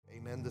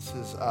Amen. This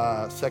is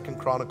 2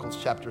 Chronicles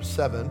chapter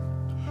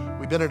 7.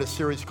 We've been in a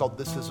series called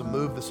This Is a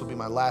Move. This will be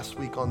my last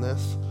week on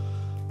this.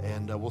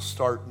 And we'll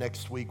start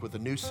next week with a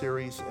new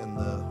series and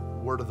the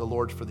word of the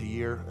Lord for the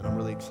year. And I'm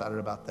really excited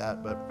about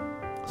that. But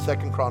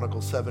 2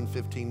 Chronicles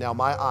 7:15. Now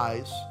my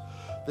eyes,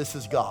 this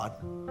is God.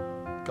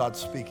 God's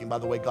speaking. By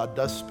the way, God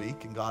does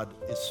speak. And God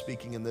is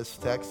speaking in this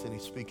text. And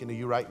he's speaking to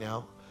you right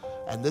now.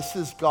 And this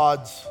is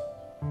God's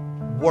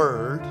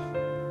word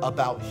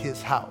about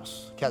his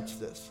house. Catch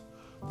this.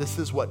 This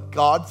is what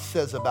God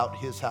says about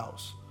his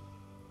house.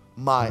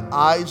 My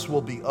eyes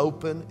will be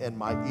open and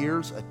my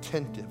ears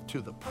attentive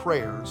to the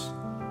prayers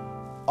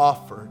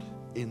offered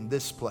in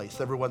this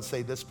place. Everyone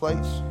say this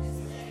place.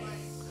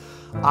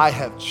 I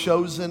have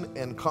chosen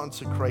and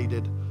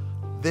consecrated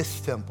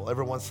this temple.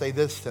 Everyone say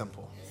this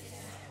temple.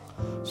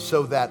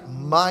 So that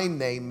my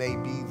name may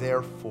be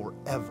there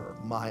forever.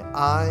 My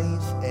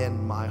eyes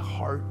and my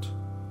heart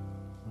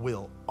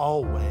will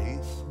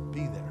always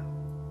be there.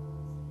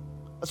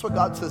 That's what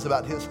God says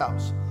about his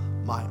house.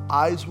 My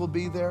eyes will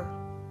be there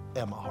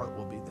and my heart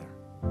will be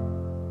there.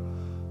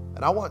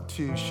 And I want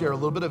to share a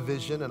little bit of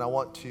vision, and I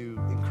want to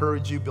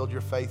encourage you, build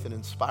your faith, and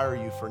inspire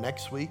you for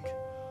next week.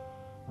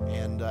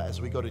 And as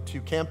we go to 2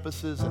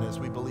 campuses and as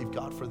we believe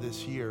God for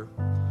this year.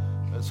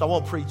 And so I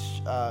won't preach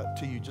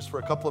to you just for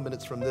a couple of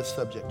minutes from this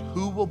subject.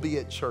 Who will be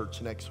at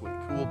church next week?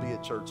 Who will be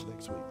at church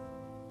next week?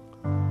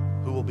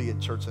 Who will be at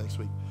church next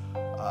week?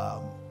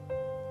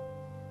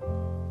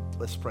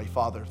 Let's pray.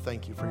 Father,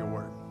 thank you for your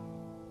word.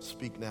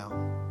 Speak now.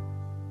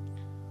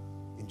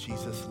 In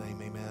Jesus' name,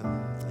 amen.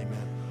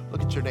 Amen.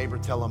 Look at your neighbor.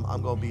 Tell him,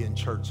 I'm going to be in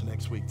church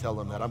next week. Tell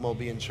him that. I'm going to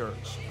be in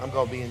church. I'm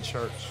going to be in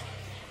church.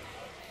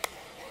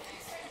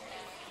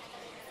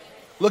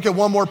 Look at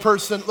one more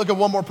person. Look at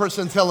one more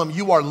person and tell him,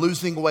 you are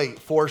losing weight.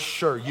 For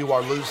sure. You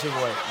are losing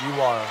weight.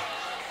 You are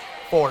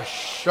for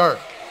sure.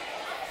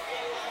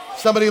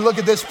 Somebody look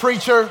at this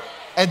preacher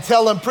and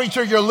tell him,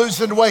 preacher, you're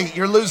losing weight.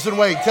 You're losing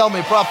weight. Tell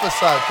me,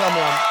 prophesy. Tell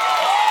me.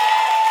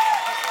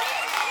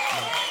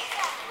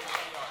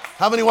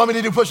 How many want me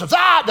to do push-ups?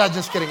 No,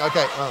 just kidding.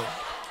 Okay. I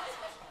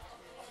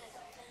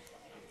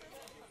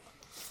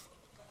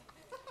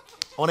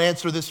want to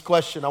answer this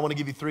question. I want to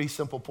give you 3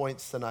 simple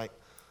points tonight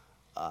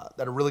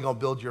that are really going to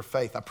build your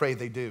faith. I pray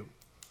they do.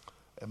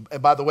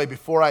 And by the way,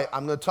 before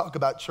I'm going to talk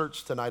about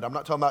church tonight. I'm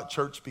not talking about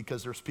church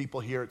because there's people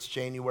here. It's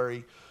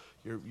January.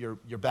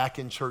 You're back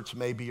in church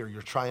maybe, or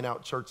you're trying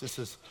out church. This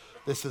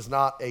is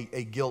not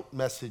a guilt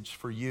message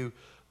for you.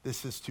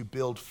 This is to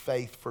build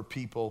faith for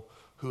people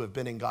who have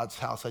been in God's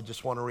house. I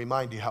just want to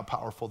remind you how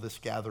powerful this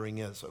gathering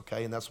is,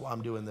 okay? And that's why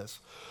I'm doing this.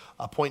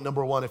 Point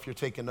number 1, if you're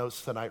taking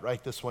notes tonight,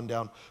 write this one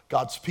down.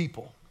 God's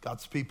people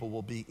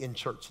will be in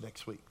church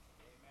next week.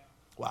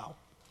 Wow,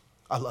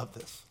 I love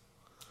this.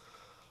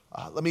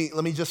 Let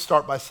me just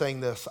start by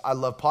saying this. I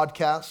love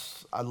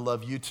podcasts. I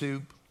love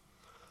YouTube.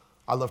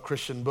 I love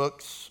Christian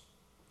books.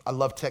 I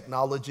love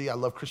technology. I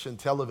love Christian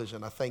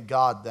television. I thank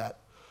God that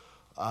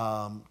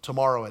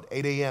tomorrow at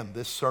 8 a.m.,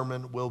 this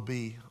sermon will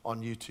be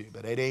on YouTube.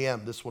 At 8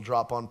 a.m., this will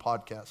drop on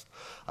podcast.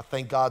 I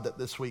thank God that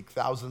this week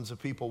thousands of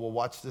people will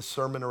watch this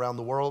sermon around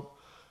the world,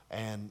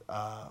 and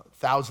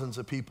thousands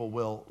of people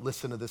will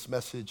listen to this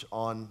message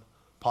on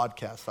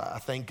podcast. I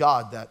thank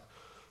God that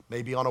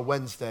maybe on a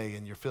Wednesday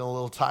and you're feeling a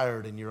little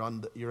tired and you're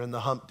in the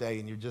hump day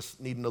and you're just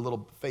needing a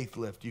little faith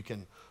lift, you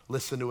can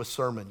listen to a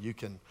sermon. You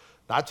can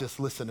not just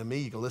listen to me,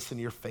 you can listen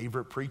to your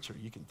favorite preacher.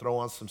 You can throw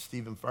on some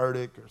Stephen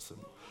Furtick or some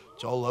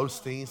Joel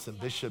Osteen, some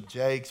Bishop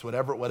Jakes,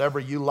 whatever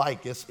you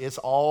like. It's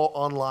all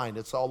online.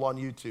 It's all on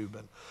YouTube.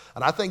 And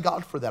I thank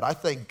God for that. I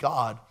thank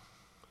God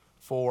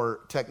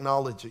for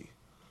technology.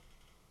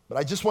 But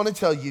I just want to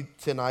tell you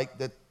tonight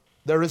that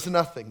there is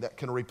nothing that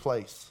can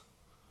replace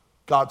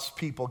God's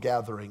people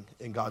gathering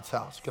in God's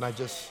house. Can I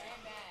just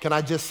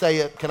say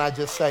it? Can I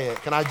just say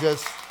it? Can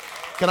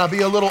I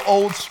be a little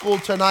old school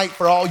tonight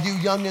for all you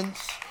youngins?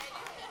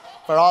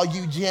 For all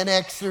you Gen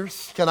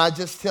Xers? Can I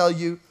just tell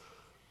you,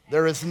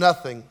 there is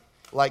nothing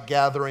like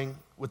gathering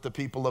with the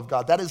people of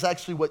God. That is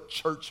actually what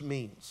church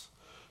means.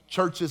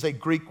 Church is a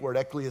Greek word,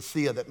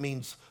 ekklesia, that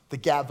means the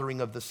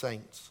gathering of the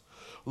saints.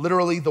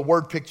 Literally, the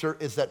word picture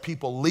is that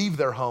people leave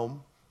their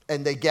home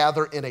and they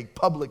gather in a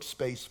public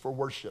space for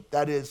worship.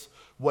 That is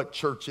what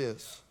church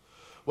is.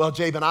 Well,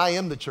 Jabin, I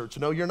am the church.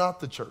 No, you're not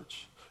the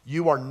church.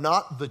 You are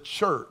not the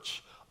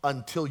church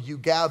until you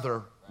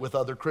gather with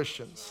other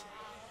Christians.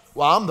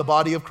 Well, I'm the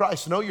body of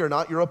Christ. No, you're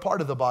not. You're a part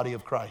of the body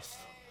of Christ.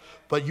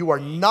 But you are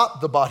not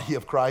the body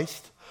of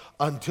Christ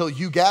until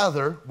you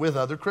gather with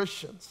other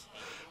Christians.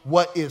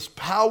 What is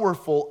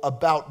powerful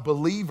about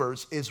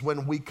believers is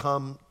when we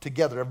come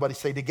together. Everybody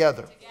say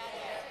together.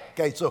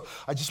 Okay, so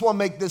I just want to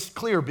make this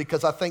clear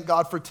because I thank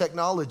God for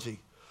technology.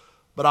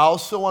 But I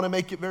also want to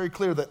make it very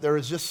clear that there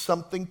is just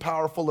something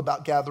powerful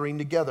about gathering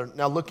together.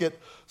 Now look at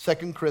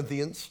 2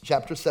 Corinthians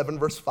chapter 7,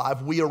 verse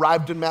 5. We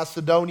arrived in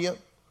Macedonia,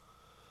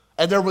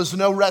 and there was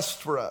no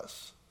rest for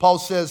us. Paul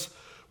says,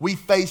 we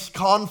face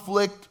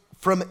conflict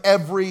from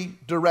every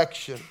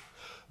direction.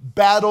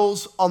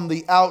 Battles on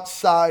the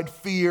outside,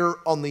 fear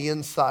on the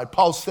inside.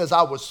 Paul says,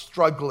 I was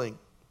struggling.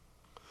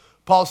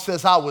 Paul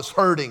says, I was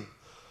hurting.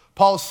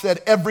 Paul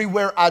said,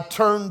 everywhere I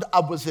turned, I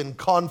was in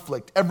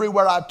conflict.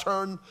 Everywhere I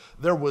turned,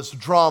 there was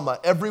drama.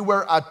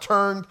 Everywhere I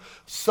turned,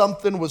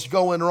 something was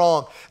going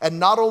wrong. And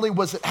not only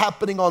was it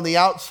happening on the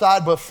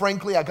outside, but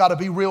frankly, I got to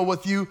be real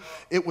with you,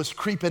 it was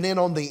creeping in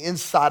on the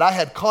inside. I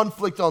had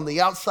conflict on the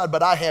outside,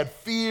 but I had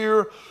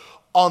fear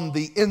on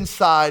the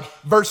inside.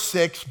 Verse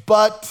 6,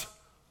 but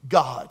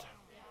God.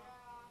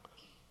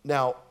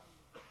 Now,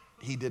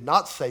 he did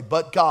not say,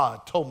 but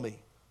God told me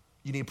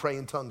you need to pray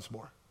in tongues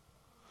more.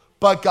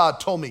 But God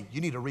told me, you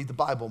need to read the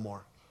Bible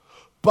more.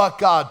 But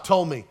God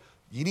told me,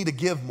 you need to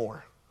give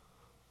more.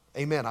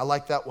 Amen, I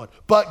like that one.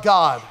 But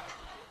God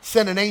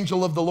sent an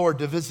angel of the Lord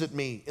to visit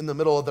me in the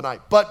middle of the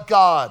night. But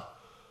God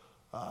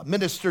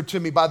ministered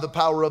to me by the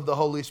power of the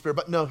Holy Spirit.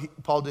 But no,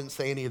 Paul didn't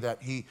say any of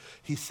that. He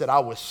said, I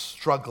was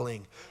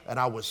struggling and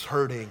I was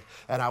hurting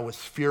and I was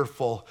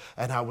fearful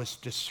and I was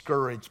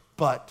discouraged.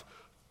 But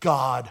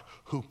God,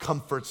 who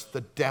comforts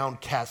the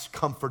downcast,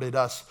 comforted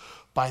us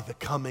by the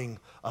coming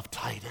of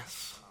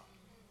Titus.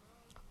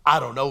 I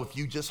don't know if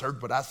you just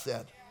heard what I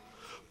said.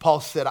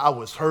 Paul said, I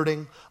was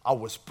hurting, I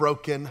was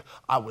broken,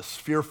 I was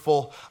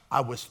fearful,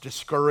 I was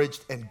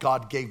discouraged, and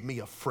God gave me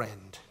a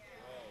friend.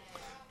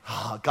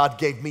 God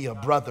gave me a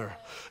brother.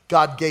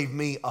 God gave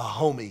me a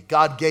homie.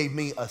 God gave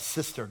me a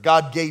sister.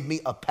 God gave me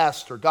a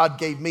pastor. God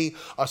gave me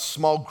a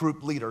small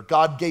group leader.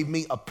 God gave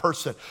me a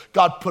person.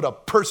 God put a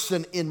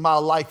person in my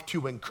life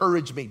to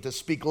encourage me, to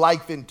speak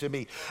life into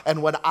me.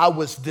 And when I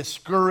was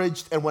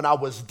discouraged and when I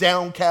was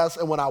downcast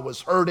and when I was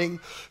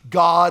hurting,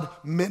 God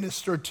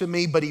ministered to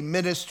me, but he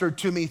ministered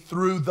to me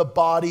through the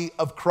body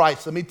of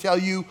Christ. Let me tell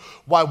you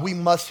why we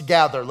must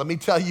gather. Let me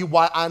tell you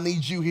why I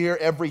need you here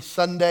every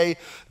Sunday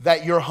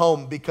that you're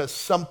home, because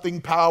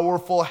something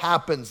powerful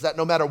happens. That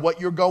no matter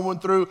what you're going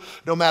through,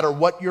 no matter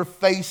what you're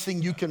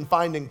facing, you can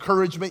find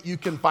encouragement, you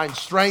can find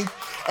strength,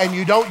 and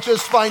you don't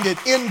just find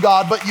it in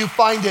God, but you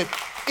find it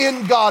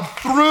in God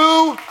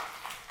through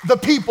the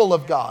people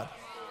of God.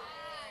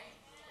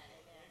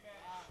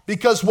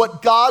 Because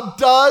what God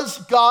does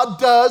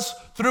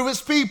through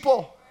his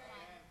people.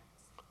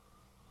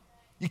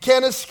 You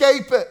can't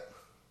escape it.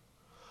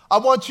 I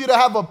want you to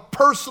have a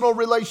personal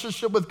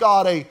relationship with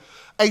God,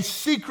 a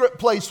secret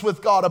place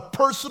with God, a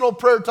personal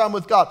prayer time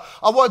with God.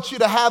 I want you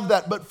to have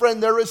that. But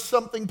friend, there is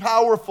something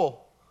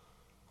powerful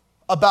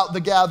about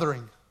the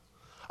gathering.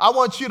 I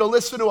want you to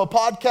listen to a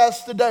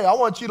podcast today. I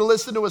want you to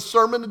listen to a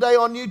sermon today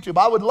on YouTube.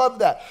 I would love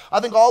that. I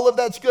think all of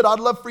that's good. I'd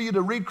love for you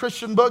to read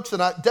Christian books,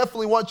 and I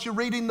definitely want you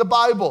reading the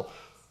Bible.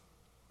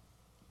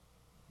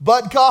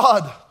 But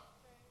God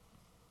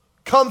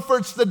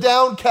comforts the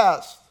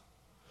downcast,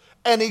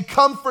 and he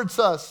comforts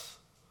us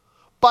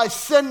by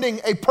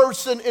sending a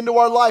person into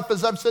our life.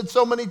 As I've said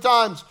so many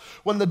times,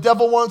 when the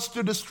devil wants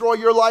to destroy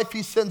your life,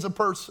 he sends a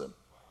person.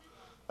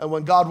 And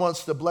when God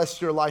wants to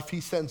bless your life, he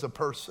sends a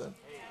person.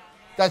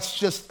 That's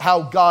just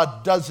how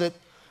God does it,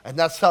 and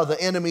that's how the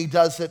enemy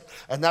does it,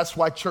 and that's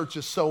why church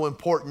is so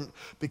important,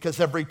 because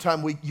every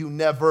time you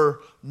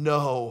never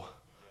know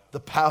the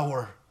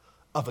power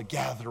of a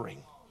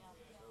gathering.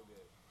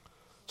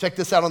 Check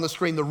this out on the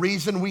screen. The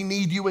reason we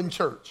need you in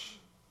church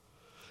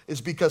is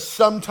because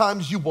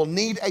sometimes you will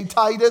need a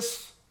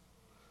Titus,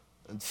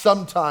 and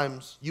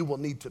sometimes you will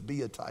need to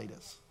be a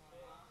Titus.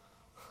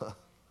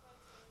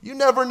 You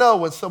never know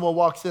when someone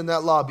walks in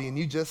that lobby and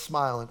you just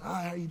smiling.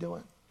 Hi, how you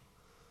doing?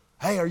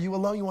 Hey, are you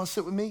alone? You want to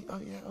sit with me? Oh,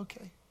 yeah,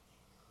 okay.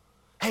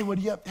 Hey, what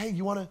are you up? Hey,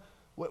 what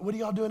are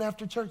y'all doing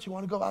after church? You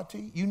want to go out to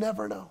eat? You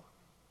never know.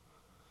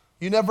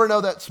 You never know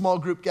that small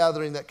group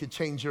gathering that could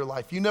change your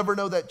life. You never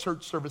know that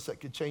church service that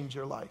could change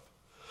your life.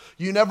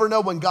 You never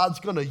know when God's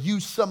going to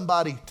use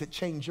somebody to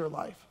change your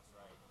life.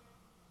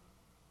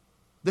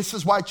 This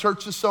is why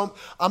church is so,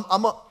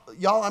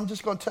 I'm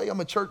just going to tell you, I'm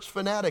a church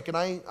fanatic, and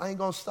I ain't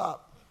going to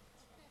stop.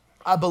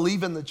 I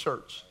believe in the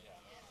church.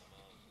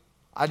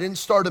 I didn't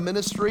start a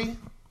ministry.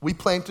 We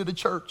planted a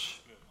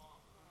church.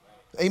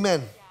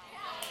 Amen.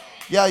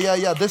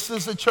 Yeah. This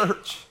is a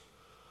church.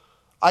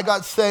 I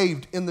got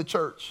saved in the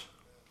church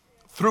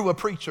through a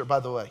preacher, by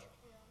the way.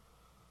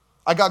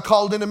 I got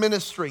called into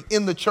ministry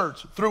in the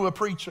church through a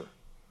preacher.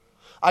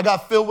 I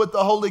got filled with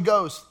the Holy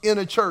Ghost in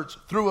a church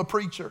through a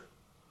preacher.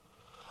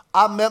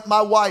 I met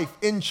my wife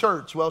in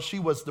church. Well, she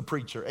was the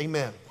preacher.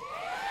 Amen.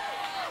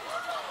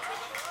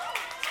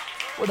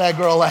 Where that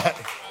girl at?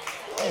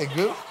 Hey,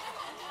 Goop.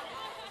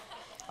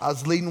 I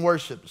was leading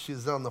worship. She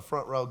was on the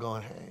front row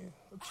going, hey,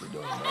 what you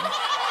doing, man?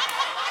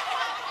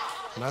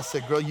 And I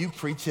said, girl, you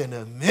preaching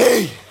to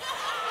me.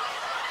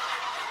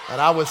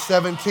 And I was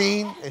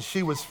 17 and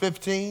she was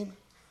 15.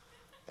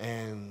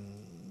 And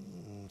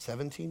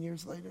 17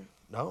 years later?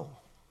 No.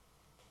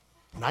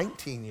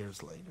 19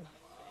 years later.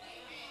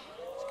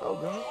 Let's go,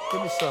 girl.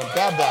 Give me some.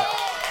 Dab that.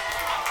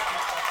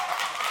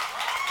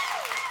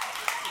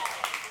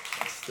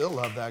 I still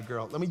love that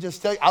girl. Let me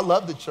just tell you, I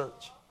love the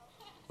church.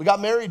 We got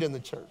married in the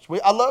church.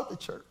 I love the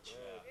church.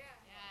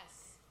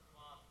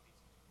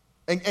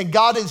 And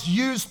God has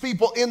used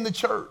people in the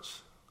church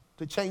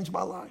to change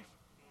my life.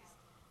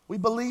 We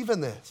believe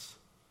in this.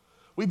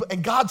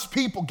 And God's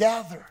people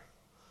gather.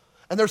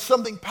 And there's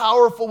something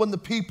powerful when the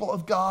people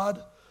of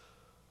God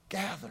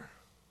gather.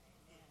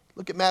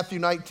 Look at Matthew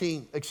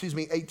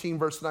 18,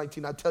 verse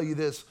 19. I tell you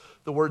this,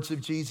 the words of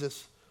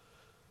Jesus.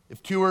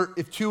 If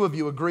two of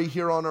you agree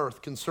here on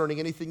earth concerning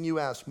anything you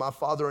ask, my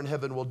Father in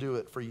heaven will do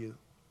it for you.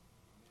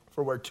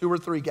 For where 2 or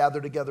 3 gather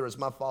together as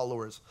my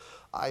followers,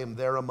 I am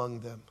there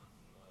among them.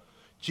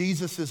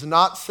 Jesus is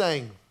not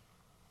saying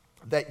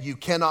that you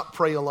cannot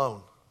pray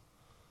alone,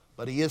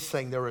 but he is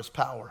saying there is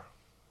power,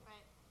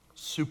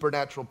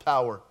 supernatural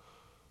power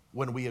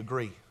when we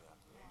agree.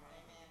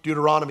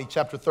 Deuteronomy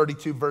chapter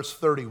 32, verse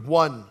 30,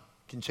 1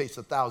 can chase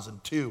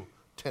 1,000, 2,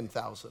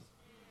 10,000.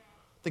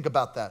 Think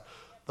about that.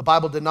 The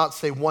Bible did not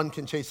say 1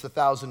 can chase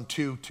 1,000,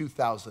 2,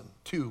 2,000,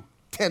 2,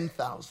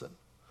 10,000.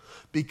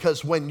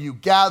 Because when you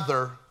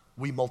gather,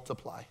 we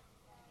multiply.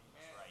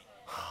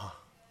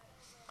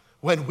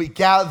 When we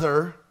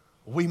gather,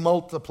 we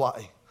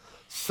multiply.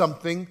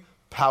 Something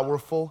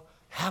powerful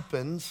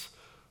happens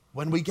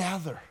when we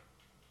gather.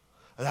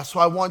 And that's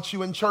why I want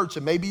you in church.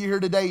 And maybe you're here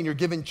today and you're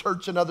giving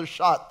church another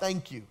shot.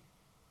 Thank you.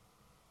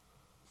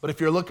 But if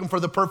you're looking for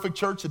the perfect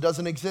church, it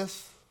doesn't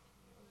exist.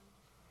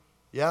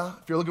 Yeah?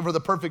 If you're looking for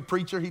the perfect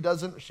preacher,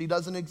 she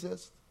doesn't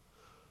exist.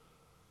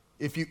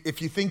 If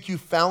you think you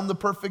found the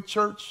perfect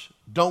church,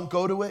 don't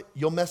go to it.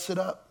 You'll mess it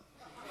up.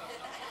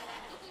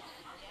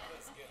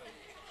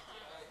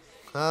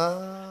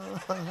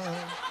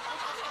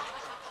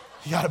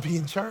 You got to be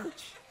in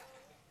church.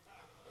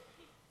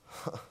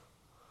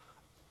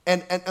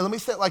 And let me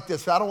say it like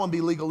this. I don't want to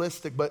be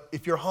legalistic, but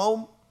if you're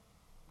home,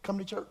 come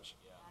to church.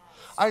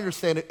 I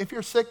understand it. If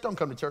you're sick, don't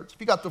come to church.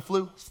 If you got the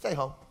flu, stay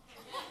home.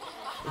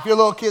 If your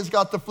little kids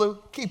got the flu,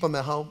 keep them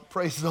at home.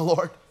 Praise the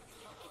Lord.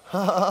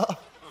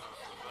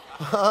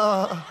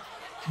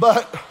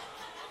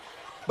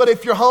 But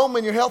if you're home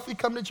and you're healthy,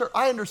 come to church.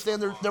 I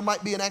understand there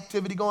might be an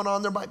activity going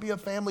on. There might be a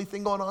family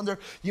thing going on there.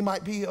 You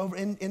might be over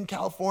in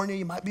California.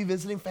 You might be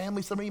visiting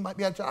family. Some of you might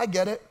be out there. I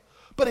get it.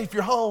 But if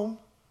you're home,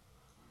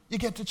 you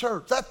get to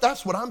church.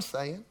 That's what I'm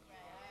saying.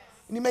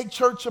 And you make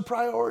church a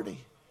priority.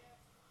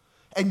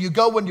 And you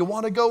go when you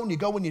want to go, and you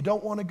go when you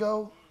don't want to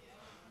go.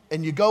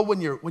 And you go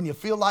when you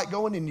feel like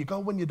going, and you go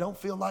when you don't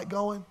feel like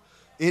going.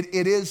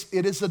 It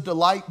is a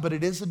delight, but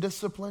it is a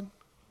discipline.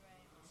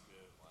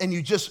 And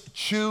you just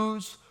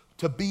choose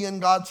to be in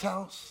God's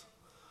house.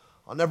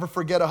 I'll never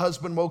forget, a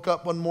husband woke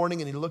up one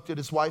morning and he looked at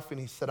his wife and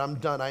he said, I'm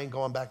done. I ain't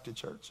going back to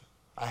church.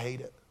 I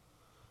hate it.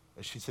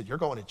 And she said, you're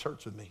going to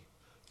church with me.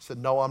 He said,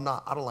 no, I'm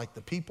not. I don't like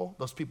the people.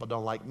 Those people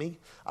don't like me.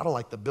 I don't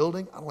like the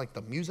building. I don't like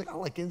the music. I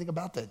don't like anything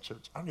about that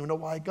church. I don't even know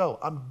why I go.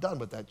 I'm done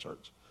with that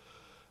church.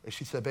 And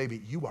she said,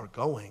 baby, you are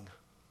going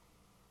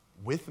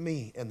with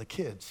me and the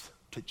kids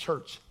to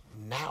church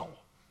now.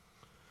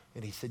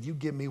 And he said, you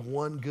give me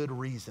one good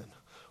reason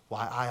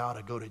why I ought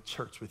to go to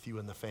church with you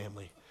and the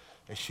family.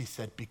 And she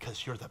said,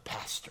 because you're the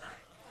pastor.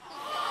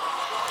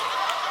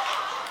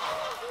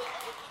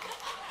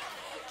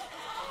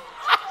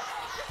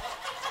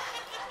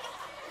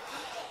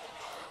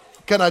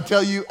 Can I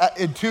tell you,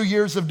 in 2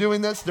 years of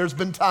doing this, there's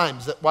been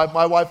times that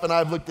my wife and I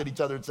have looked at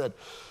each other and said,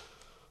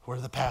 we're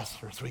the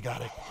pastors. We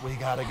gotta go. We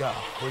gotta go.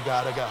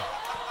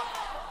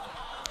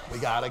 We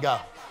gotta go.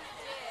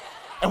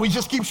 And we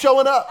just keep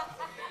showing up.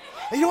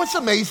 And you know what's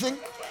amazing?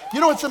 You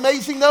know what's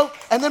amazing though?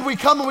 And then we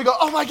come and we go,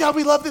 oh my God,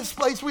 we love this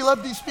place. We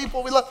love these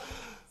people.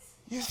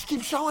 You just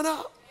keep showing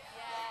up.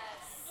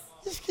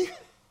 Just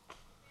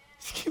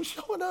keep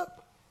showing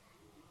up.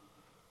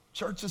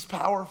 Church is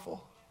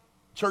powerful.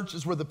 Church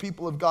is where the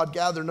people of God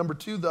gather. Number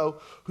 2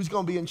 though, who's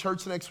going to be in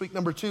church next week?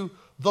 Number 2,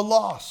 the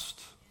lost.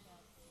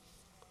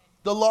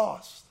 The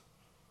lost.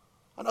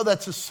 I know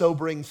that's a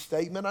sobering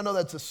statement. I know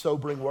that's a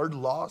sobering word,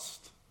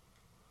 lost.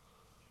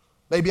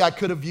 Maybe I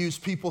could have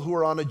used people who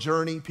are on a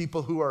journey,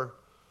 people who are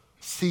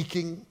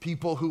seeking,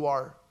 people who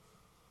are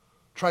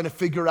trying to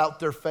figure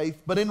out their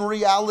faith. But in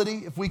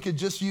reality, if we could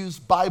just use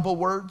Bible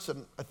words,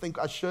 and I think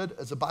I should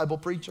as a Bible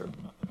preacher,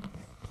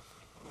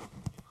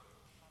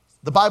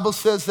 the Bible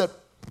says that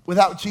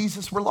without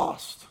Jesus, we're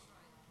lost.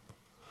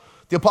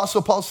 The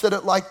Apostle Paul said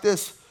it like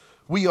this: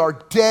 we are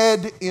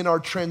dead in our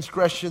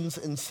transgressions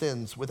and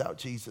sins without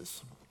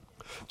Jesus.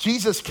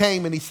 Jesus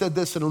came and he said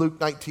this in Luke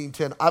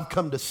 19:10, I've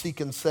come to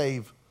seek and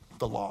save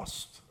the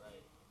lost.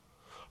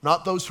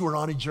 Not those who are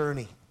on a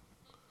journey,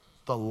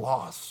 the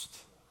lost.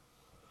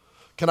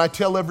 Can I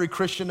tell every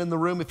Christian in the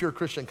room, if you're a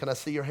Christian, can I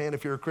see your hand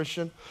if you're a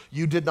Christian?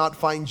 You did not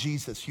find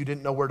Jesus. You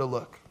didn't know where to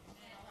look.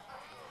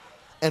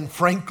 And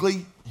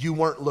frankly, you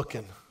weren't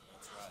looking,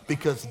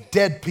 because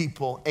dead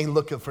people ain't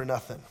looking for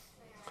nothing.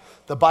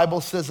 The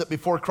Bible says that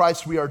before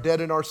Christ, we are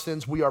dead in our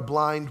sins, we are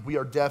blind, we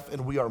are deaf,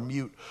 and we are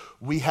mute.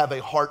 We have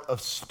a heart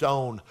of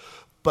stone.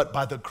 But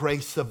by the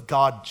grace of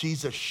God,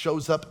 Jesus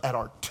shows up at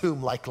our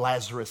tomb like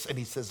Lazarus, and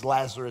he says,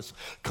 Lazarus,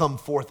 come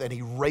forth, and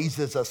he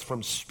raises us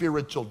from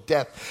spiritual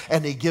death,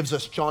 and he gives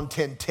us, John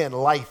 10:10,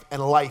 life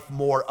and life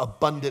more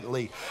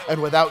abundantly.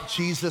 And without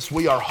Jesus,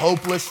 we are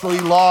hopelessly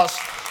lost.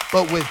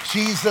 But with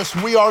Jesus,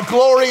 we are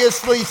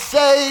gloriously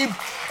saved.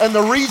 And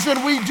the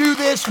reason we do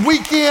this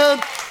week in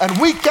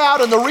and week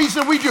out, and the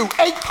reason we do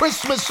 8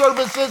 Christmas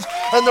services,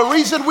 and the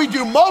reason we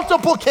do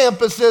multiple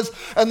campuses,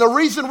 and the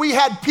reason we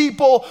had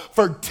people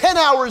for 10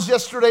 hours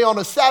yesterday on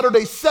a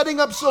Saturday setting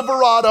up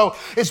Silverado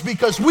is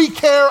because we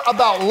care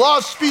about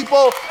lost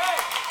people,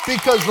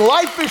 because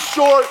life is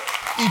short,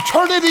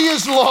 eternity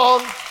is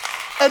long,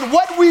 and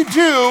what we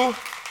do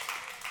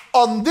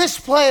on this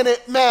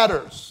planet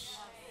matters.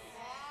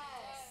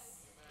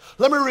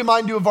 Let me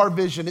remind you of our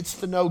vision. It's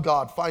to know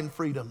God, find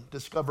freedom,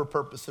 discover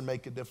purpose, and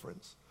make a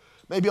difference.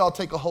 Maybe I'll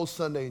take a whole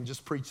Sunday and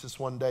just preach this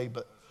one day,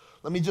 but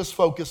let me just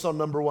focus on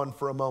number 1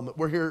 for a moment.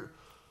 We're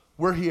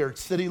here.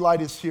 City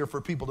Light is here for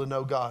people to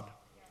know God.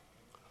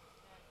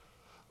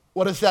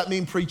 What does that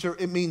mean, preacher?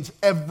 It means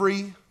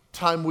every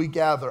time we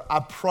gather,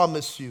 I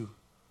promise you,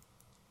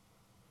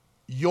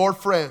 your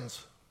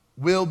friends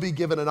will be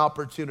given an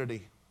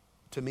opportunity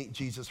to meet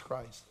Jesus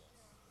Christ.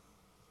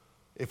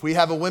 If we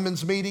have a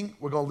women's meeting,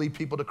 we're going to lead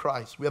people to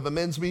Christ. We have a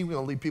men's meeting, we're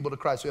going to lead people to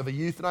Christ. We have a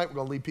youth night, we're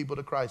going to lead people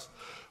to Christ.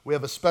 We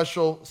have a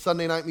special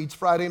Sunday night meets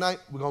Friday night,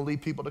 we're going to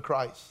lead people to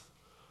Christ.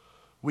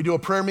 We do a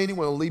prayer meeting,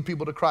 we're going to lead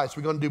people to Christ.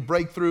 We're going to do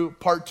Breakthrough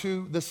Part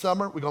 2 this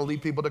summer, we're going to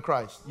lead people to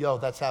Christ. Yo,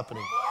 that's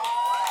happening.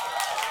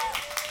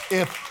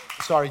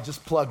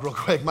 Just plug real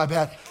quick, my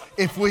bad.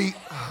 If we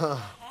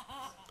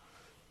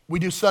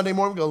do Sunday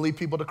morning, we're going to lead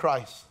people to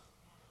Christ.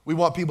 We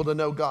want people to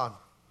know God.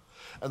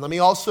 And let me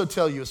also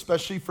tell you,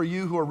 especially for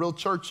you who are real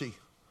churchy,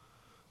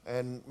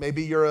 and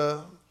maybe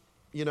you're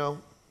you're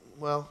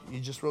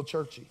just real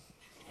churchy.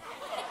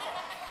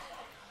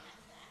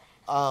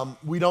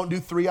 We don't do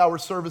 3-hour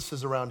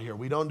services around here.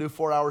 We don't do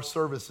 4-hour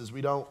services.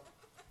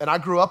 And I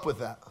grew up with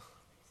that.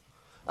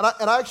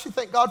 And I actually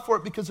thank God for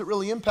it because it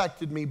really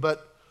impacted me,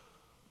 but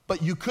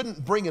you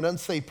couldn't bring an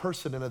unsaved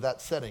person into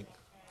that setting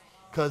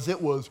because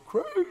it was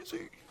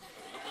crazy.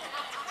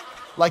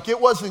 Like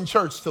it was in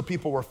church till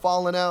people were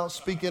falling out,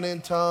 speaking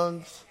in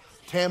tongues,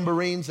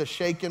 tambourines a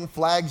shaking,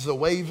 flags a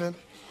waving,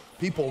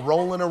 people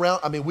rolling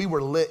around. I mean, we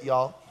were lit,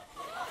 y'all.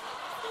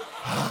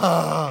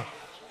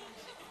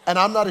 And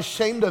I'm not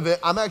ashamed of it.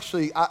 I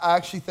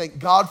actually thank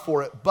God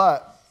for it,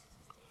 but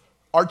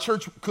our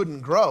church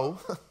couldn't grow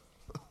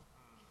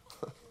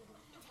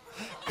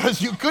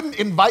because you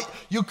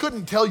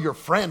couldn't tell your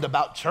friend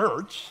about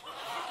church.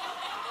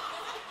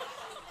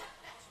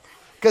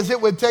 Because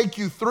it would take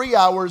you 3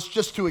 hours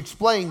just to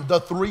explain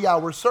the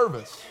 3-hour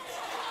service.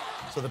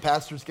 So the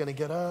pastor's going to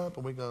get up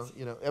and we go,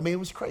 it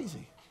was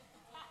crazy.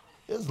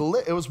 It was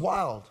lit. It was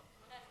wild.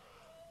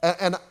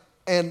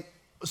 And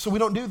so we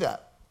don't do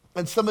that.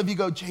 And some of you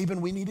go,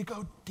 Jabin, we need to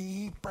go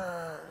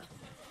deeper.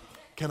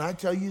 Can I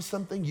tell you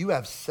something? You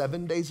have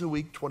 7 days a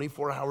week,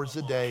 24 hours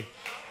a day,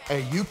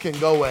 and you can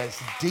go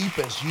as deep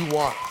as you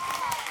want.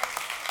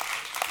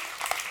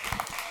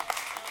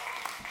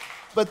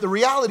 But the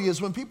reality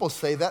is when people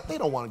say that, they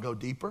don't want to go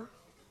deeper.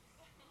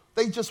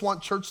 They just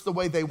want church the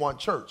way they want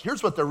church.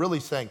 Here's what they're really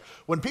saying.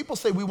 When people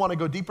say we want to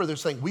go deeper, they're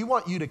saying we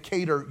want you to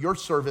cater your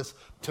service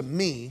to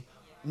me,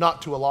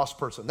 not to a lost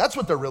person. That's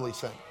what they're really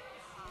saying.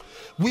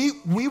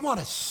 We want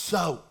to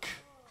soak,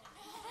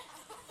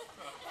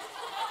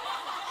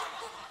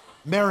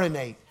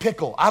 marinate,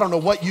 pickle. I don't know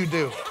what you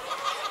do.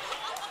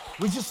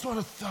 We just want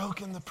to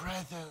soak in the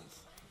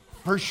presence.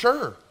 For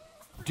sure.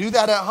 Do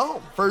that at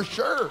home. For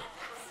sure.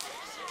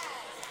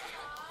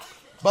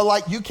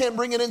 But you can't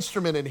bring an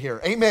instrument in here.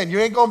 Amen. You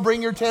ain't going to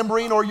bring your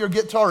tambourine or your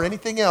guitar or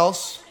anything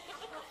else.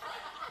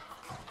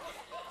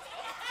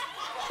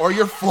 Or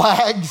your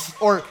flags.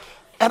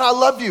 And I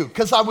love you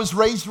because I was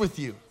raised with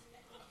you.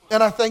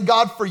 And I thank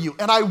God for you.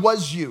 And I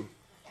was you.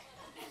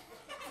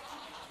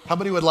 How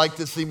many would like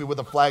to see me with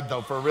a flag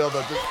though, for real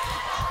though?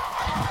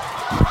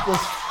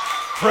 Just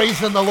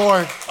praising the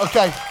Lord.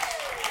 Okay.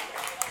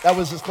 That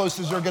was as close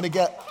as you're going to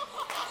get.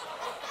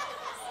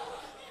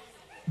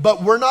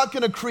 But we're not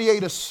going to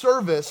create a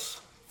service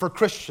for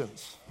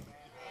Christians.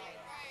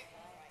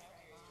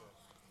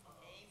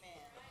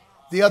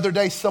 The other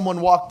day, someone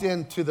walked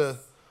into the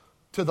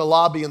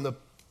lobby and the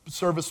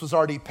service was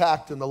already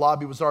packed and the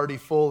lobby was already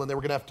full and they were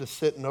going to have to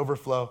sit and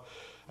overflow.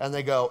 And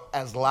they go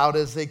as loud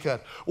as they could,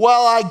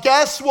 well, I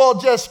guess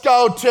we'll just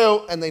go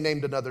to, and they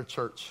named another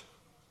church.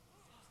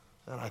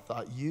 And I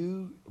thought,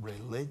 you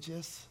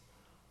religious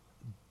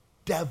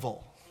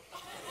devil.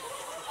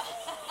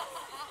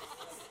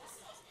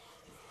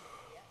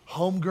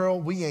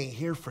 Homegirl, we ain't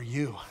here for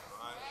you.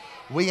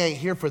 We ain't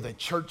here for the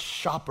church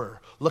shopper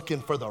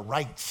looking for the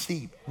right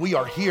seat. We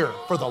are here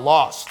for the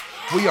lost.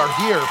 We are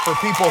here for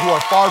people who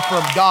are far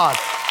from God.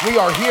 We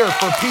are here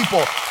for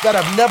people that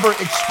have never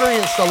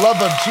experienced the love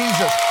of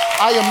Jesus.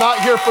 I am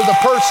not here for the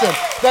person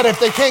that if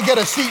they can't get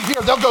a seat here,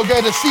 they'll go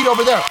get a seat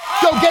over there.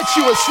 Go get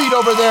you a seat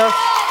over there.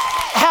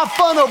 Have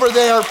fun over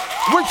there.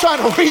 We're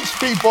trying to reach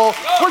people.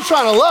 We're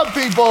trying to love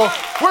people.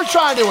 We're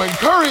trying to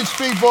encourage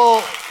people.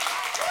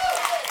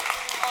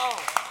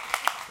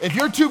 If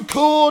you're too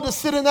cool to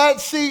sit in that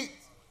seat,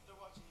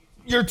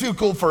 you're too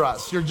cool for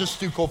us. You're just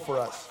too cool for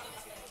us.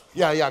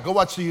 Yeah, go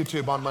watch the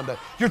YouTube on Monday.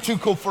 You're too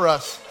cool for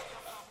us.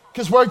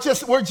 Because we're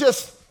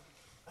just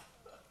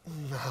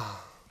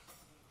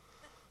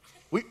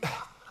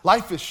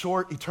Life is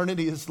short,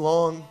 eternity is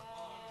long.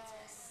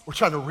 We're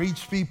trying to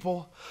reach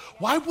people.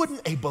 Why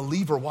wouldn't a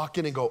believer walk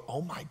in and go,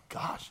 oh my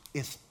gosh,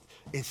 it's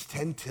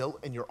 10 till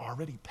and you're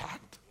already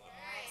packed?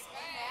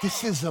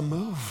 This is a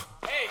move.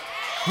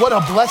 What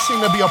a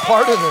blessing to be a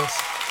part of this.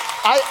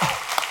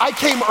 I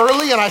came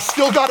early and I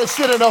still got to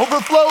sit in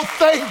overflow.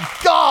 Thank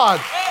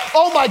God.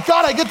 Oh my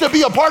God, I get to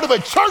be a part of a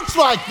church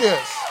like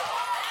this.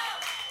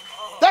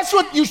 That's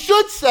what you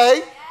should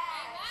say.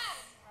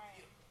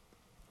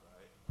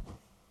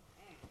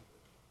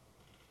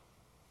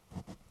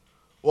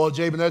 Well,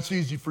 Jabin, that's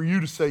easy for you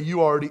to say.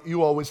 You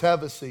always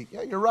have a seat.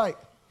 Yeah, you're right.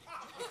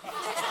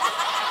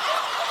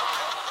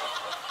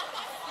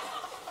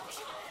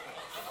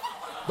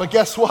 But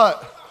guess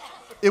what?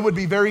 It would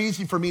be very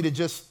easy for me to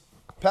just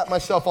pat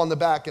myself on the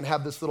back and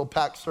have this little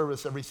packed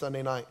service every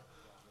Sunday night.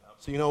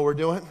 So you know what we're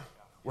doing?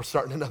 We're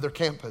starting another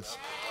campus.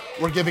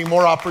 We're giving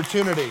more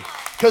opportunity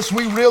because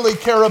we really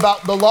care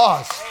about the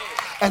lost.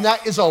 And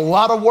that is a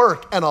lot of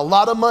work and a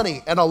lot of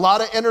money and a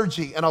lot of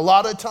energy and a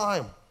lot of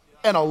time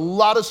and a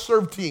lot of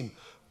serve team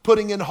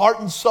putting in heart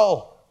and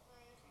soul.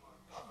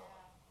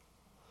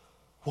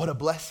 What a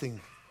blessing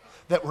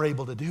that we're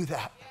able to do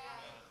that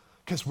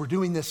because we're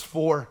doing this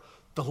for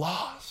the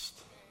lost.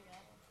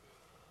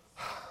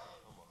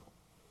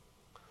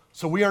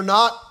 So we are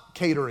not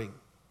catering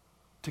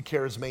to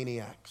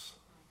charismaniacs.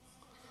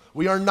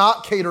 We are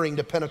not catering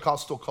to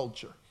Pentecostal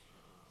culture.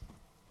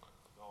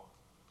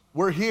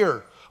 We're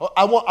here.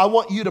 I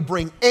want you to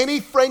bring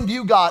any friend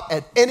you got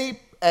at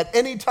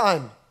any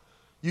time.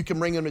 You can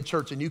bring them to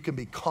church and you can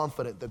be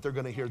confident that they're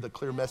going to hear the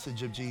clear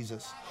message of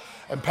Jesus.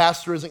 And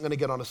pastor isn't going to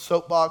get on a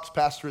soapbox.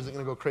 Pastor isn't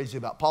going to go crazy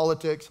about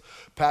politics.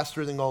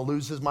 Pastor isn't going to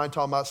lose his mind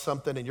talking about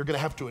something and you're going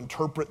to have to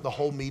interpret the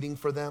whole meeting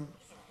for them.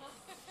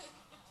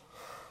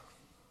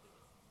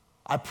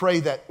 I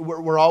pray that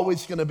we're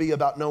always going to be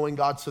about knowing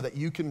God so that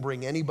you can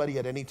bring anybody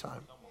at any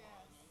time.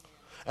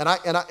 And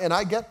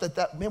I get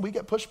that man, we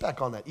get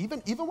pushback on that.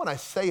 Even when I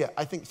say it,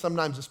 I think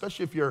sometimes,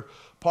 especially if you're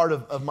part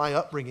of my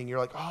upbringing, you're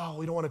like, oh,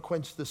 we don't want to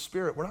quench the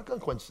Spirit. We're not going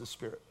to quench the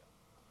Spirit.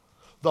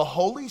 The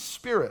Holy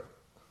Spirit,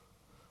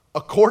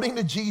 according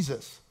to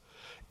Jesus,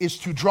 is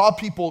to draw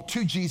people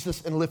to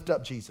Jesus and lift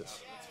up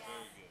Jesus.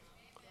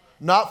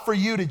 Not for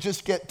you to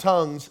just get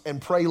tongues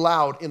and pray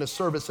loud in a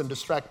service and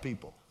distract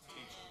people.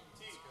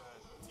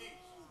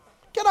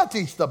 Can I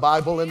teach the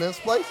Bible in this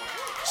place?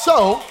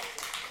 So,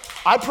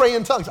 I pray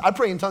in tongues. I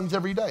pray in tongues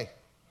every day.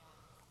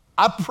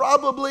 I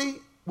probably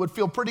would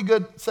feel pretty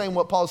good saying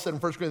what Paul said in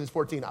 1 Corinthians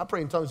 14. I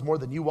pray in tongues more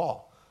than you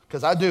all,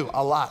 because I do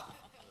a lot.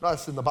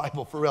 That's in the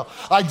Bible for real.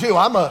 I do.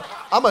 I'm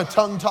a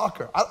tongue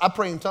talker. I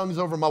pray in tongues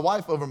over my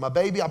wife, over my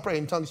baby. I pray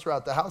in tongues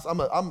throughout the house.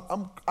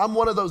 I'm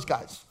one of those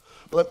guys.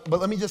 But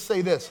let me just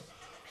say this.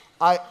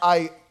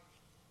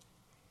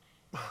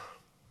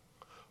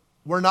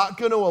 We're not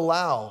going to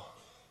allow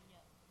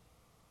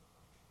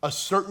a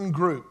certain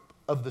group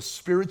of the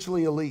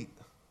spiritually elite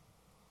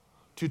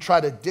to try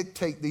to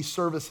dictate these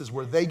services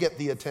where they get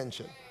the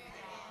attention.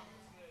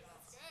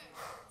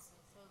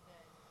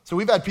 So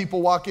we've had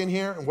people walk in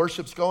here and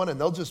worship's going and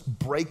they'll just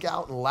break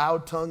out in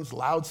loud tongues,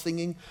 loud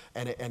singing,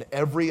 and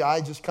every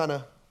eye just kind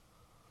of,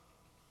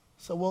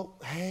 so well,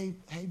 hey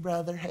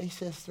brother, hey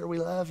sister, we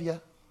love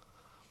you.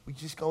 We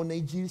just gonna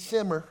need you to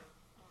simmer.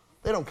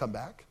 They don't come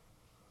back.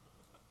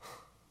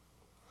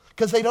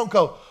 Because they don't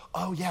go,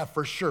 oh yeah,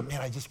 for sure.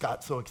 Man, I just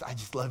got so excited. I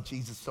just love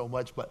Jesus so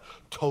much, but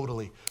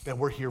totally, man,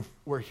 we're here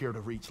to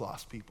reach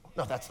lost people.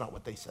 No, that's not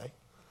what they say.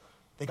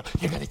 They go,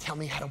 you're going to tell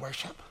me how to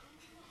worship?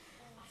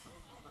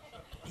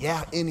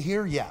 Yeah, in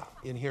here, yeah.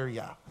 In here,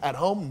 yeah. At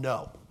home,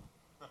 no.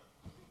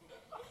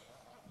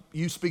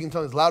 You speak in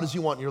tongues as loud as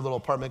you want in your little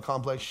apartment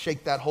complex,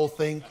 shake that whole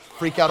thing,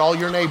 freak out all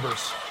your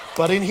neighbors.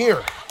 But in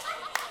here,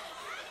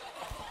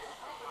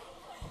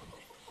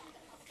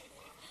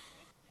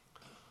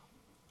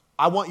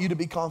 I want you to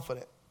be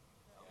confident,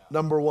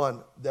 number one,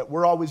 that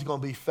we're always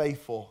going to be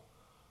faithful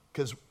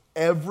because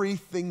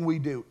everything we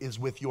do is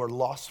with your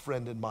lost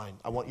friend in mind.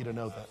 I want you to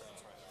know that.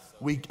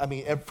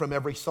 From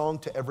every song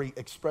to every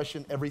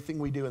expression, everything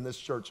we do in this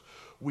church,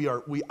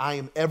 I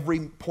am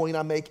every point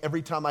I make,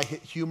 every time I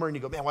hit humor, and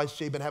you go, man, why is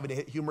Jabin having to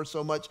hit humor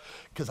so much?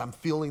 Because I'm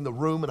feeling the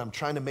room and I'm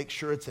trying to make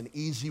sure it's an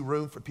easy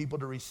room for people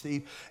to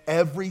receive.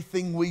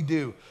 Everything we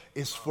do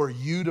is for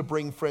you to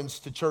bring friends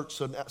to church.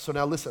 So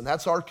now listen,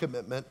 that's our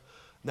commitment.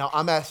 Now,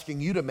 I'm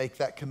asking you to make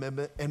that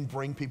commitment and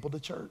bring people to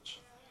church.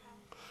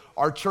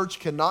 Our church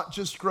cannot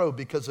just grow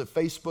because of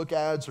Facebook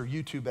ads or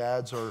YouTube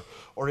ads or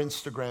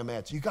Instagram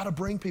ads. You got to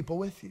bring people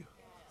with you.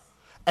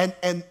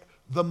 And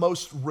the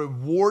most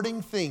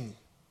rewarding thing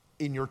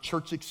in your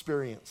church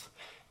experience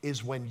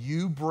is when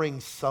you bring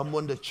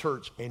someone to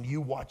church and you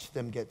watch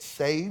them get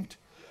saved,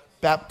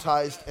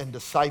 baptized, and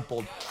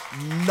discipled.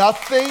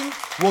 Nothing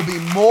will be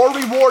more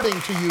rewarding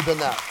to you than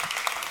that.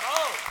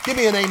 Give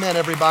me an amen,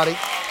 everybody.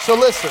 So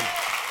listen.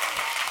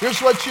 Here's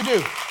what you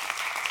do.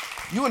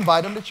 You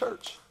invite them to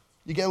church.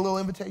 You get a little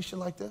invitation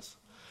like this.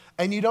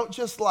 And you don't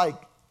just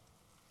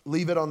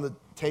leave it on the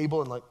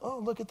table and like, oh,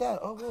 look at that.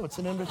 Oh, whoa, it's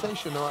an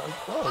invitation.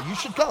 Oh, you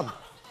should come.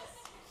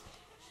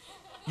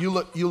 You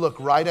look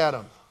right at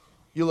them.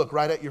 You look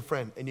right at your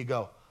friend and you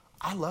go,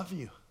 I love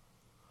you.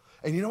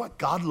 And you know what?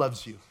 God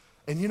loves you.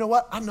 And you know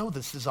what? I know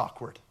this is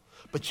awkward,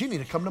 but you need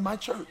to come to my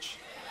church.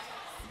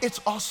 It's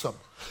awesome.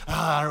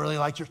 I don't really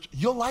like church.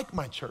 You'll like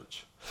my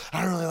church.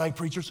 I don't really like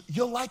preachers.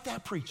 You'll like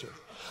that preacher.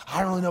 I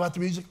don't really know about the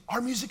music.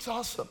 Our music's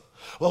awesome.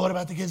 Well, what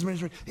about the kids'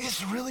 ministry?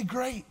 It's really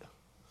great.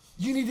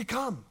 You need to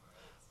come.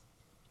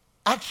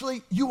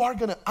 Actually,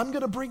 I'm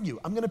gonna bring you.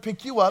 I'm gonna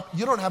pick you up.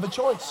 You don't have a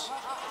choice.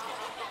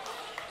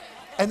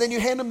 And then you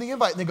hand them the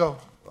invite and they go,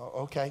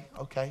 oh, okay.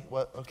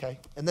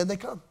 And then they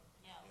come.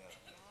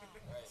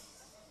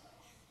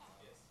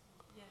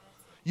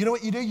 You know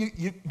what you do?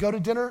 You go to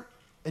dinner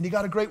and you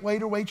got a great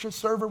waiter, waitress,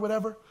 server,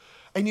 whatever,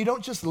 and you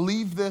don't just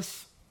leave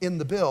this in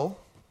the bill,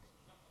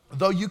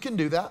 though you can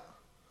do that,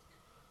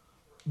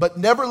 but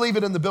never leave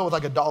it in the bill with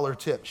like $1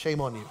 tip.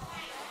 Shame on you.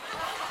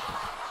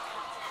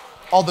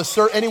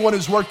 Anyone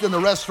who's worked in the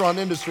restaurant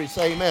industry,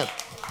 say amen.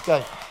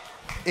 Okay.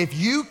 If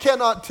you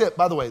cannot tip,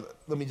 by the way,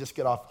 let me just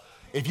get off.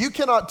 If you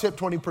cannot tip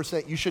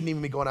 20%, you shouldn't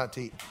even be going out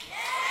to eat.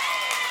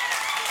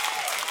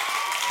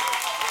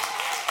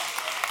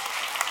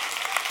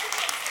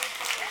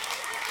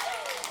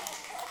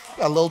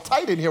 Got a little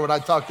tight in here when I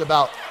talked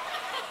about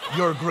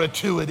your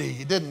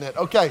gratuity, didn't it?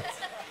 Okay.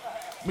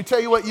 Let me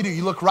tell you what you do.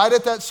 You look right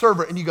at that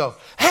server and you go,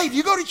 hey, do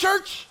you go to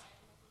church?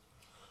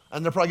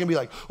 And they're probably going to be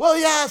like, well,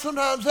 yeah,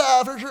 sometimes,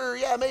 for sure,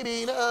 yeah,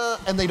 maybe,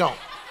 and they don't.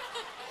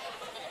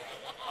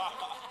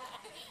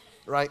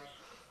 Right?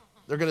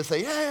 They're going to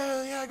say,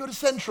 yeah, I go to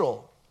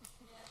Central.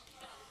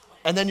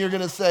 And then you're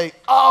going to say,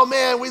 oh,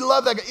 man, we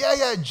love that guy.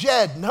 Yeah,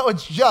 Jed. No,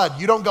 it's Judd.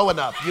 You don't go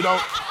enough.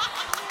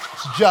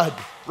 It's Judd,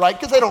 right?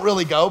 Because they don't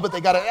really go, but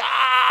they got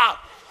to,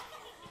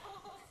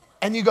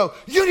 And you go,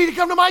 you need to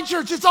come to my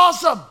church. It's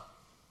awesome.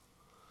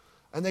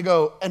 And they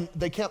go, and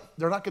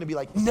they're not going to be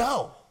like,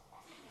 no,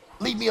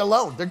 leave me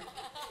alone.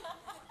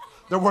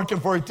 They're working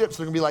for a tip, so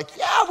they're going to be like,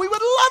 yeah, we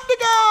would love to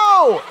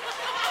go.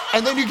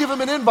 And then you give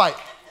them an invite.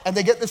 And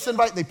they get this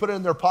invite, and they put it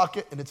in their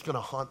pocket, and it's going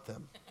to haunt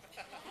them.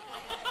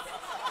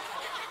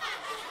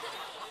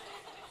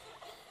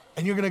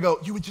 And you're going to go,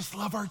 you would just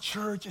love our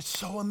church. It's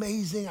so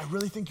amazing. I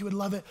really think you would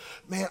love it.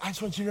 Man, I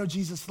just want you to know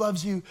Jesus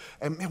loves you.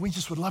 And man, we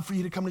just would love for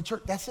you to come to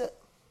church. That's it.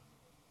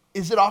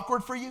 Is it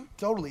awkward for you?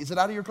 Totally. Is it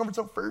out of your comfort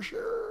zone? For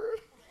sure.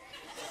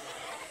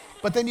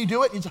 But then you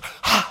do it, and you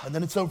just, and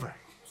then it's over.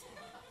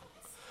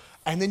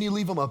 And then you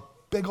leave them a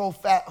big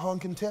old fat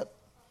honking tip.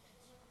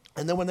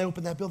 And then when they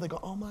open that bill, they go,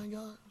 oh my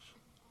gosh.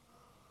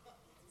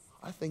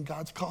 I think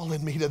God's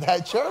calling me to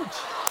that church.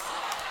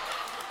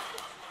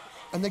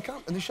 And they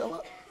come and they show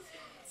up.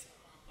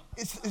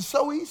 It's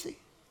so easy.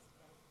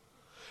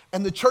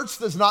 And the church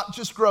does not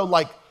just grow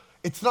like,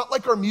 it's not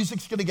like our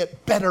music's going to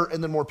get better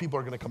and then more people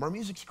are going to come. Our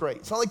music's great.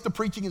 It's not like the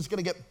preaching is going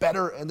to get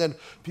better and then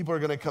people are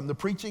going to come. The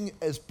preaching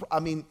is, but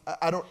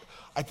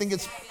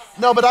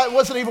that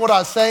wasn't even what I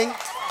was saying.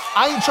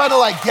 I ain't trying to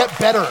like get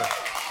better.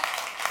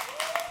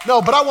 No,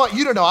 but I want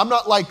you to know, I'm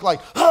not like,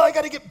 oh, I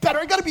got to get better.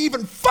 I got to be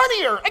even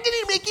funnier. I need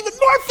to make even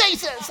more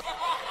faces.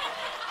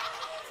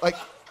 Like,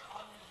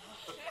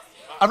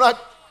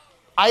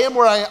 I am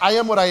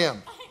what I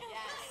am.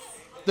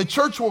 The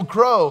church will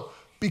grow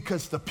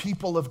because the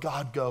people of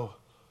God go,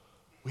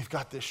 we've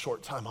got this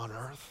short time on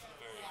earth.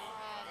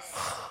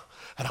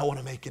 And I want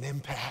to make an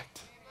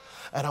impact.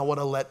 And I want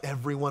to let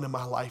everyone in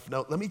my life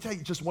know. Let me tell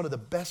you, just one of the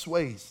best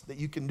ways that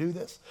you can do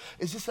this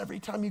is just every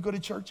time you go to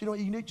church, you know what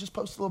you do? Just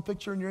post a little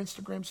picture in your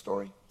Instagram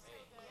story.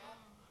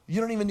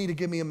 You don't even need to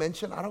give me a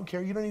mention. I don't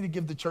care. You don't need to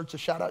give the church a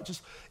shout out.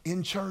 Just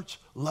in church,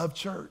 love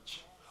church.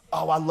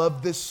 Oh, I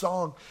love this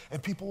song.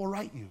 And people will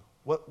write you.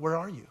 Where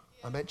are you?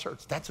 I'm at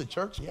church. That's a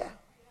church? Yeah.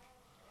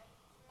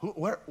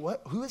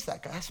 Who is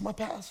that guy? That's my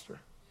pastor.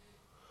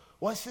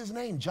 What's his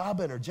name?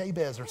 Jabin or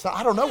Jabez or something.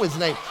 I don't know his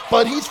name,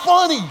 but he's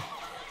funny.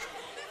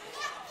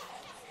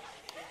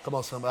 Come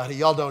on, somebody.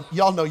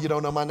 Y'all know you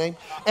don't know my name.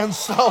 And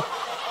so,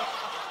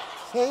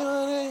 say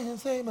my name,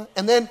 say my,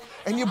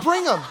 and you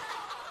bring them.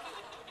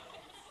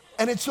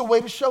 And it's a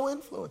way to show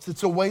influence.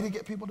 It's a way to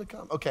get people to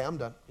come. Okay, I'm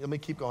done. Let me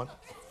keep going.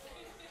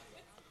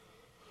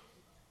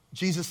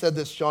 Jesus said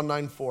this, John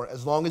 9:4,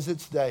 as long as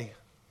it's day,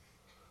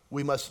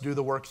 we must do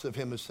the works of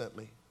him who sent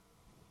me.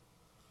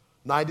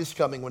 Night is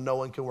coming when no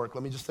one can work.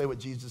 Let me just say what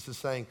Jesus is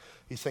saying.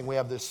 He's saying we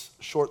have this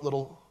short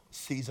little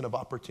season of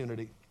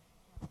opportunity.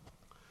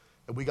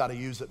 And we got to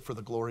use it for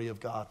the glory of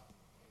God.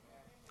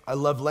 I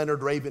love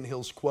Leonard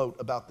Ravenhill's quote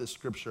about this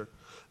scripture.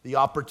 The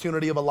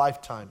opportunity of a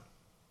lifetime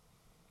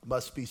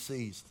must be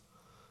seized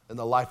in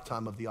the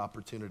lifetime of the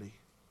opportunity.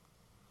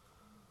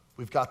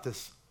 We've got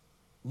this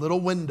little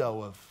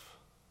window of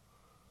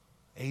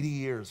 80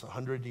 years,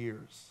 100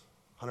 years,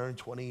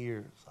 120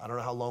 years. I don't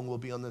know how long we'll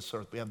be on this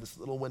earth. We have this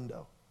little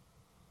window.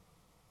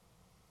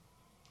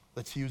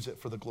 Let's use it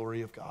for the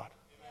glory of God.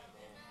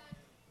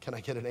 Can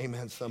I get an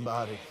amen,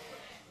 somebody?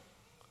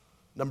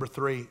 Number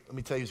 3, let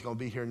me tell you who's going to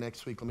be here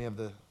next week. Let me have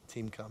the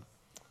team come.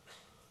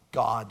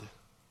 God.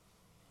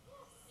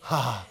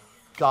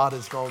 Scott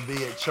is going to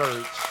be at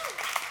church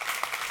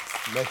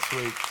next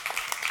week.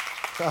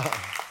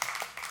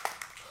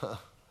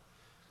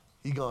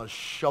 He's going to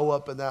show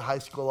up in that high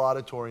school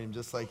auditorium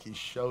just like he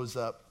shows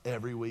up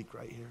every week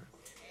right here.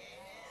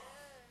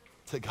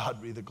 To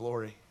God be the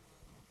glory.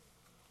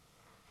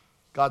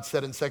 God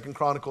said in 2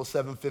 Chronicles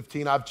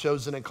 7:15, I've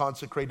chosen and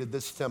consecrated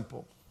this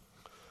temple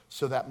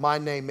so that my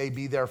name may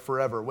be there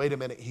forever. Wait a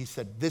minute. He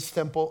said this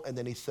temple, and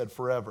then he said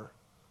forever.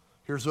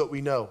 Here's what we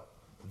know.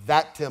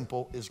 That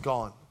temple is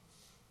gone.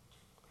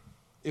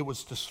 It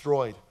was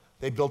destroyed.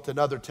 They built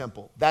another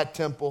temple. That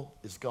temple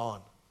is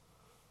gone.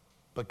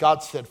 But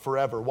God said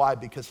forever. Why?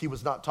 Because he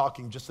was not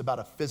talking just about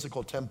a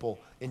physical temple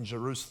in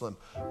Jerusalem.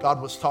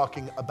 God was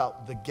talking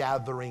about the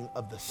gathering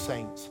of the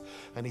saints.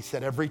 And he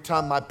said, every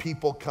time my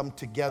people come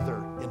together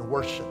in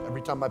worship,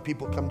 every time my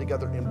people come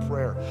together in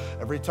prayer,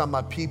 every time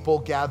my people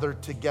gather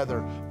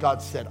together,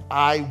 God said,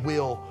 I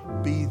will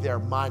be there.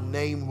 My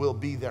name will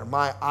be there.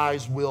 My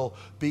eyes will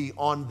be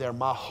on there.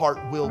 My heart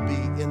will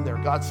be in there.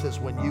 God says,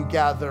 when you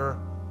gather,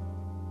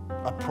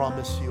 I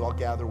promise you I'll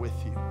gather with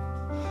you.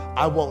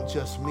 I won't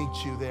just meet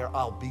you there,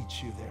 I'll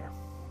beat you there.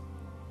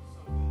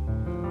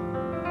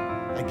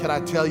 And can I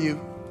tell you,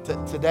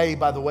 today,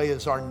 by the way,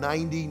 is our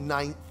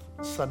 99th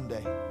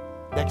Sunday.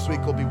 Next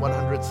week will be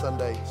 100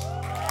 Sundays.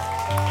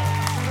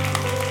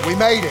 We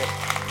made it.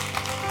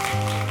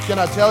 Can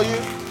I tell you,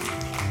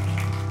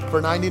 for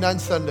 99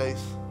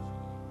 Sundays,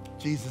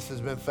 Jesus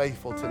has been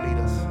faithful to meet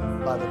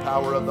us by the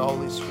power of the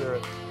Holy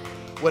Spirit.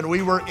 When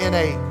we were in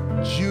a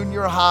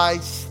junior high,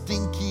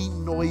 stinky,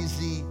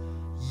 noisy,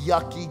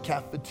 yucky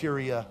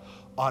cafeteria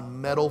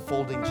on metal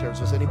folding chairs.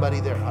 Was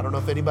anybody there? I don't know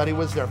if anybody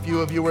was there. A few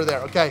of you were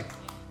there. Okay.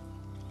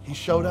 He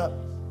showed up.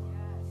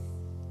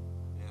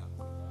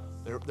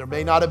 There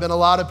may not have been a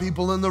lot of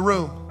people in the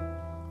room,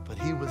 but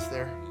he was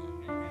there.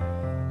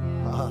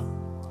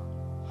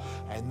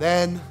 And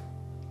then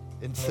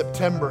in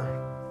September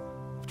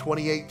of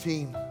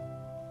 2018,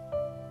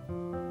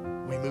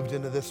 we moved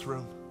into this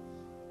room,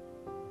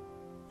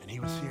 and he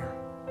was here.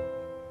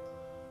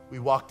 We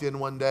walked in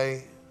one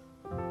day.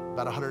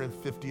 About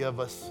 150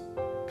 of us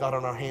got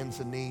on our hands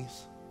and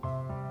knees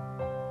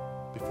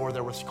before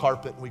there was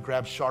carpet, and we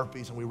grabbed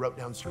Sharpies and we wrote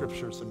down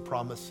scriptures and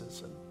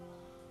promises,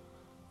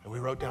 and we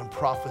wrote down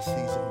prophecies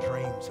and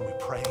dreams, and we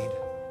prayed.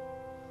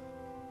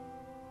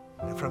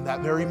 And from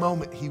that very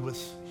moment, he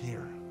was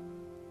here.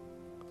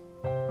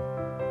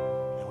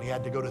 And we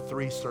had to go to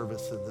 3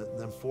 services and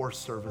then 4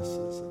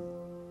 services. And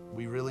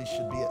we really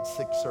should be at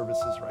 6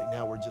 services right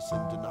now. We're just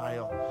in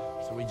denial.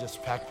 So we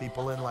just pack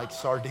people in like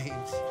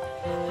sardines.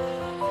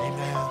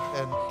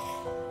 Amen.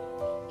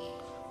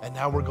 And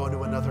now we're going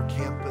to another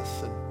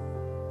campus,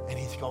 and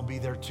he's going to be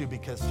there too,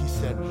 because he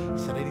said,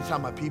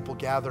 anytime my people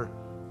gather,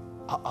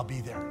 I'll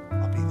be there.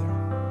 I'll be there.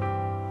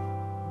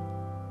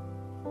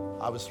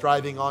 I was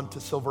driving on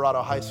to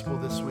Silverado High School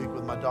this week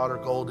with my daughter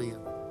Goldie,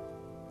 and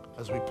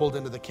as we pulled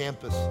into the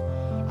campus,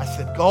 I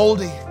said,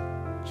 Goldie,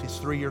 she's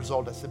 3 years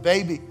old. I said,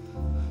 baby,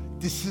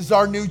 this is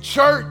our new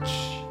church.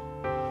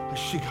 And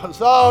she goes,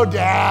 oh,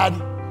 Dad,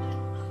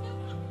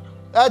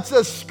 that's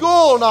a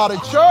school, not a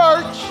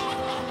church.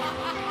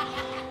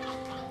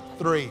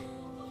 3.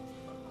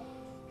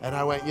 And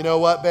I went, you know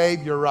what,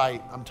 babe, you're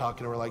right. I'm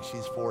talking to her like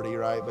she's 40,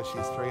 right? But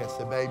she's 3. I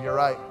said, babe, you're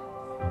right.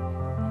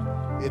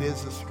 It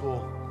is a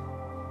school.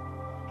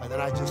 And then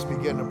I just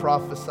began to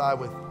prophesy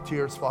with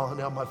tears falling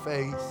down my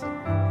face.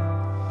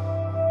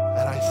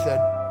 And I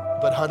said,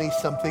 but honey,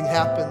 something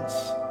happens.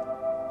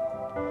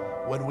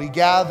 When we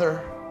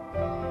gather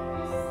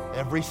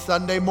every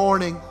Sunday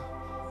morning,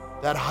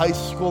 that high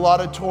school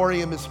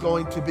auditorium is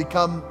going to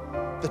become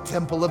the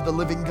temple of the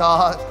living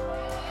God.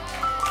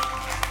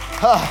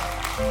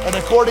 And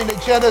according to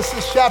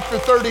Genesis chapter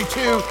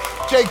 32,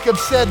 Jacob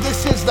said,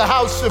 this is the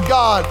house of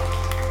God.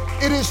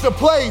 It is the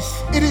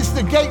place, it is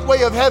the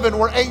gateway of heaven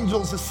where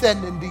angels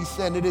ascend and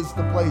descend. It is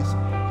the place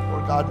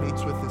where God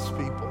meets with his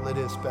people. It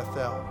is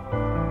Bethel.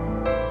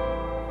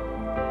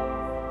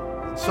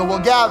 And so we'll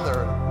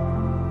gather.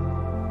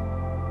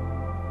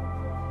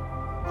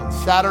 On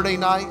Saturday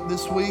night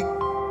this week,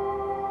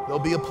 there'll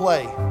be a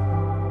play.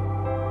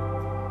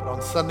 But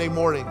on Sunday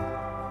morning,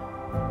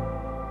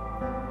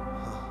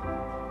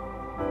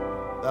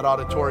 that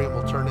auditorium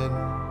will turn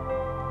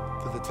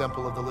into the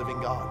temple of the living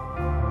God.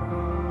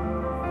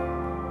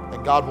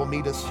 And God will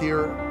meet us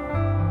here.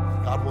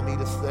 God will meet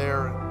us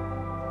there.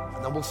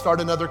 And then we'll start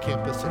another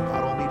campus, and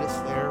God will meet us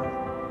there.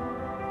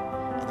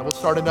 And then we'll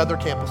start another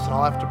campus, and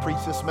I'll have to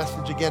preach this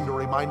message again to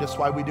remind us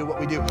why we do what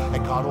we do.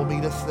 And God will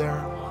meet us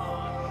there.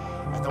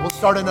 And then we'll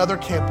start another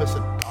campus,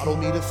 and God will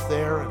meet us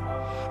there.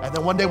 And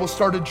then one day we'll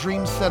start a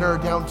dream center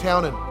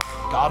downtown, and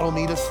God will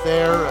meet us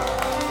there.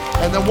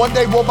 And then one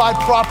day we'll buy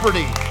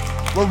property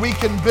where we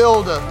can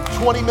build a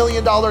 $20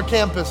 million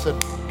campus,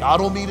 and God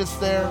will meet us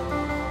there.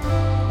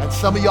 And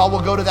some of y'all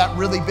will go to that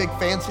really big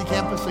fancy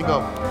campus and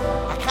go,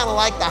 I kind of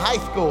like the high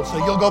school. So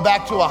you'll go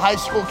back to a high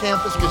school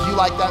campus because you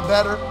like that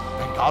better,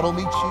 and God will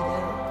meet you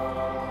there.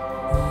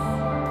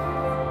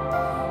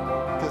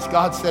 Because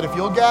God said, if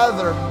you'll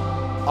gather,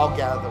 I'll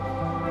gather.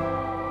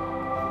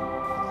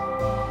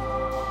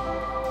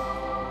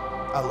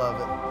 I love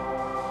it.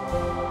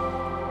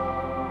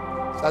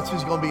 So that's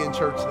who's going to be in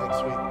church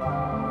next week.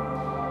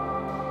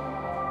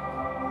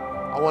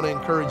 I want to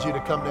encourage you to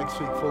come next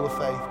week full of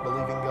faith,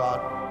 believing God.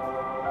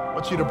 I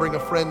want you to bring a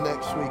friend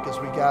next week as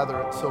we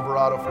gather at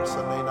Silverado for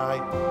Sunday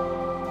night.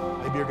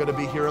 Maybe you're going to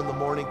be here in the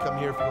morning. Come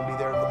here if you're going to be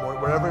there in the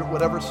morning.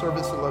 Whatever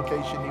service and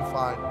location you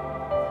find,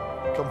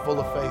 come full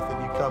of faith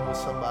and you come with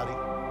somebody.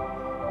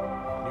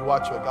 And you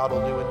watch what God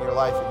will do in your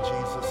life in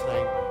Jesus'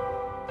 name.